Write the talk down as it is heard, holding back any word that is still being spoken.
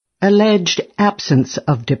Alleged Absence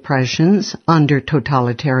of Depressions Under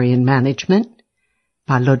Totalitarian Management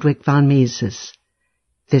by Ludwig von Mises.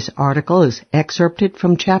 This article is excerpted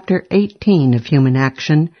from Chapter 18 of Human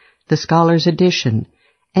Action, the Scholar's Edition,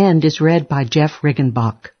 and is read by Jeff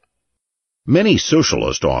Riggenbach. Many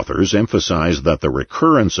socialist authors emphasize that the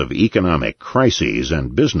recurrence of economic crises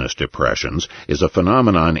and business depressions is a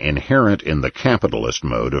phenomenon inherent in the capitalist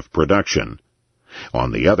mode of production.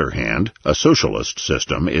 On the other hand, a socialist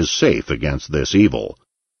system is safe against this evil.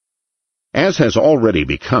 As has already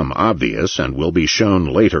become obvious and will be shown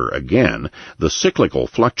later again, the cyclical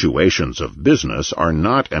fluctuations of business are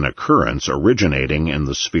not an occurrence originating in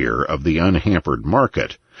the sphere of the unhampered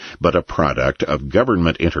market, but a product of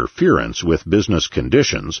government interference with business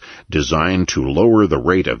conditions designed to lower the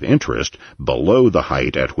rate of interest below the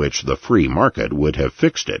height at which the free market would have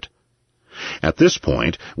fixed it. At this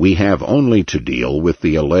point, we have only to deal with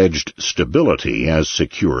the alleged stability as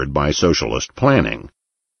secured by socialist planning.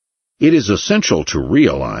 It is essential to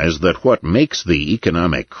realize that what makes the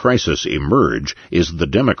economic crisis emerge is the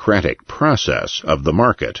democratic process of the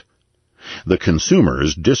market. The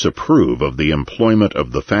consumers disapprove of the employment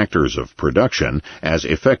of the factors of production as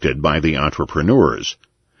effected by the entrepreneurs.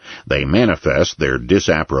 They manifest their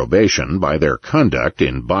disapprobation by their conduct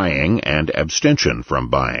in buying and abstention from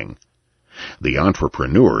buying. The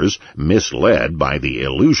entrepreneurs, misled by the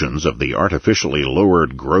illusions of the artificially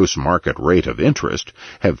lowered gross market rate of interest,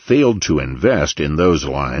 have failed to invest in those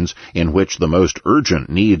lines in which the most urgent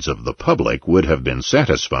needs of the public would have been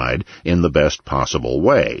satisfied in the best possible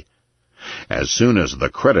way. As soon as the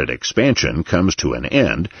credit expansion comes to an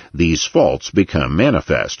end, these faults become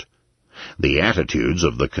manifest. The attitudes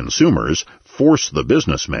of the consumers force the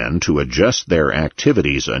businessmen to adjust their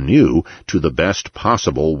activities anew to the best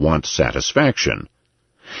possible want satisfaction.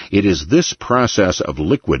 It is this process of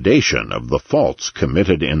liquidation of the faults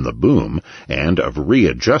committed in the boom and of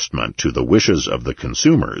readjustment to the wishes of the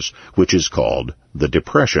consumers which is called the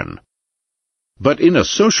depression. But in a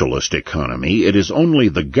socialist economy, it is only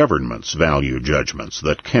the government's value judgments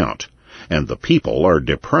that count, and the people are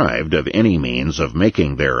deprived of any means of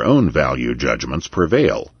making their own value judgments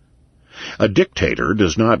prevail. A dictator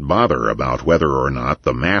does not bother about whether or not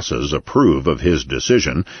the masses approve of his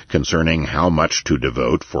decision concerning how much to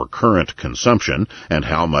devote for current consumption and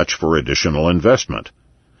how much for additional investment.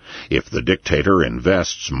 If the dictator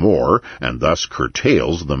invests more and thus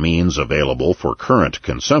curtails the means available for current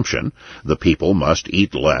consumption, the people must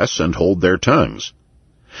eat less and hold their tongues.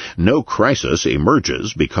 No crisis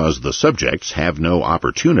emerges because the subjects have no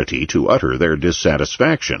opportunity to utter their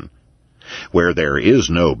dissatisfaction. Where there is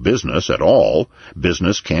no business at all,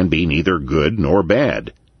 business can be neither good nor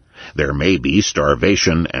bad. There may be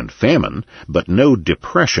starvation and famine, but no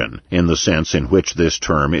depression in the sense in which this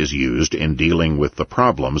term is used in dealing with the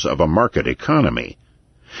problems of a market economy.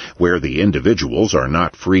 Where the individuals are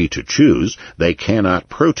not free to choose, they cannot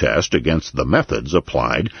protest against the methods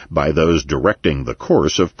applied by those directing the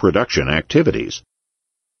course of production activities.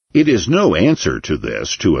 It is no answer to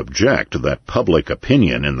this to object that public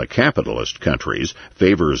opinion in the capitalist countries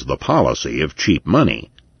favors the policy of cheap money.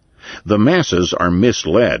 The masses are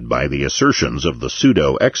misled by the assertions of the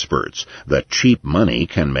pseudo-experts that cheap money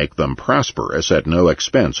can make them prosperous at no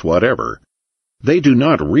expense whatever. They do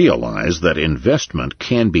not realize that investment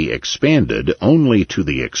can be expanded only to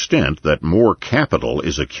the extent that more capital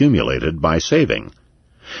is accumulated by saving.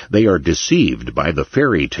 They are deceived by the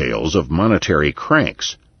fairy tales of monetary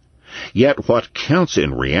cranks. Yet what counts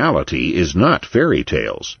in reality is not fairy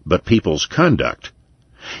tales, but people's conduct.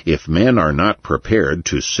 If men are not prepared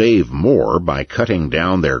to save more by cutting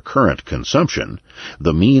down their current consumption,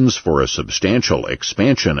 the means for a substantial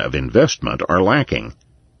expansion of investment are lacking.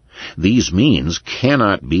 These means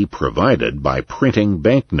cannot be provided by printing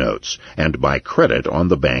banknotes and by credit on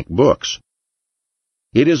the bank books.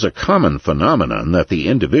 It is a common phenomenon that the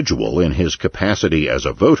individual in his capacity as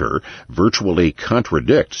a voter virtually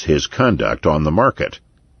contradicts his conduct on the market.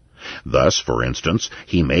 Thus, for instance,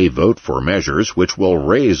 he may vote for measures which will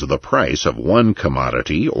raise the price of one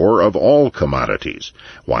commodity or of all commodities,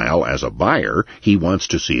 while as a buyer he wants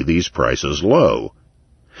to see these prices low.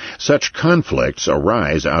 Such conflicts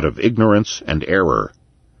arise out of ignorance and error.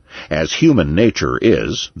 As human nature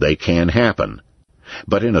is, they can happen.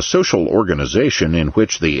 But in a social organization in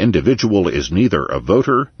which the individual is neither a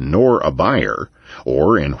voter nor a buyer,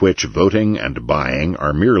 or in which voting and buying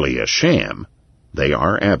are merely a sham, they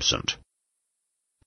are absent.